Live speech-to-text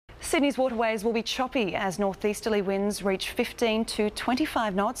Sydney's waterways will be choppy as northeasterly winds reach 15 to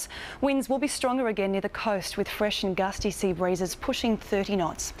 25 knots. Winds will be stronger again near the coast with fresh and gusty sea breezes pushing 30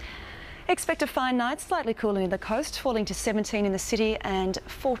 knots. Expect a fine night, slightly cooler near the coast, falling to 17 in the city and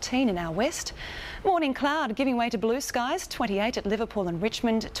 14 in our west. Morning cloud giving way to blue skies, 28 at Liverpool and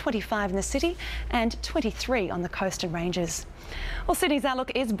Richmond, 25 in the city and 23 on the coast and ranges. Well, Sydney's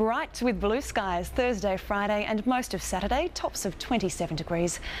outlook is bright with blue skies Thursday, Friday and most of Saturday, tops of 27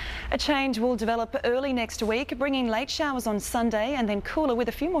 degrees. A change will develop early next week, bringing late showers on Sunday and then cooler with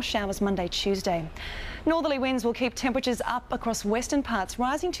a few more showers Monday, Tuesday. Northerly winds will keep temperatures up across western parts,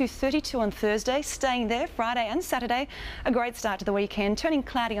 rising to 32 on Thursday, staying there Friday and Saturday. A great start to the weekend, turning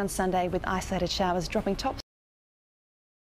cloudy on Sunday with isolated showers dropping tops